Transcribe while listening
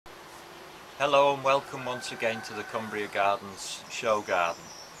Hello and welcome once again to the Cumbria Gardens show garden.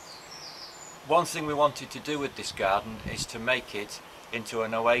 One thing we wanted to do with this garden is to make it into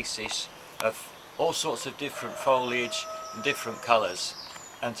an oasis of all sorts of different foliage and different colours,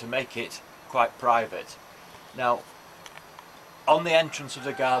 and to make it quite private. Now, on the entrance of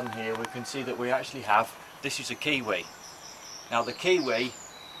the garden here we can see that we actually have, this is a kiwi. Now the kiwi,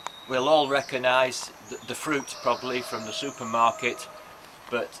 we'll all recognise the fruit probably from the supermarket,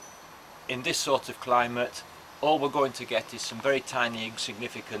 but in this sort of climate all we're going to get is some very tiny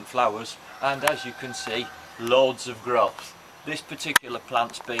insignificant flowers, and as you can see, loads of growth. This particular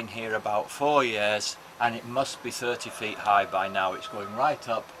plant's been here about 4 years and it must be 30 feet high by now. It's going right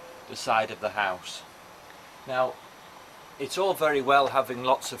up the side of the house. Now it's all very well having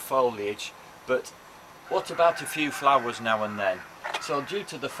lots of foliage, but what about a few flowers now and then? So due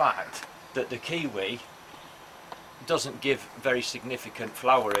to the fact that the kiwi doesn't give very significant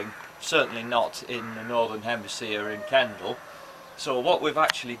flowering, certainly not in the northern hemisphere in Kendal, so what we've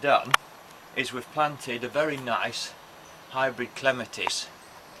actually done is we've planted a very nice hybrid clematis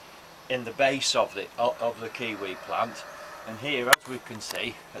in the base of the kiwi plant, and here, as we can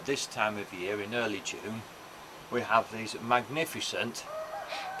see, at this time of year in early June, we have these magnificent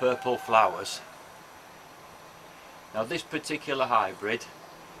purple flowers. Now this particular hybrid,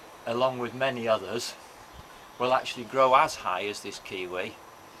 along with many others, will actually grow as high as this kiwi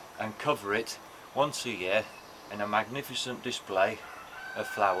and cover it once a year in a magnificent display of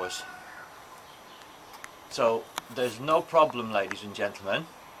flowers. So there's no problem, ladies and gentlemen,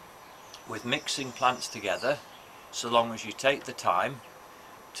 with mixing plants together, so long as you take the time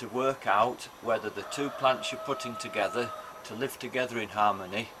to work out whether the two plants you're putting together to live together in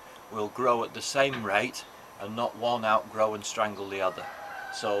harmony will grow at the same rate and not one outgrow and strangle the other.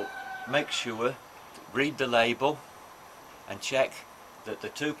 So make sure, read the label and check that the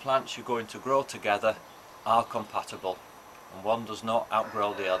two plants you're going to grow together are compatible and one does not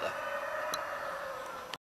outgrow the other.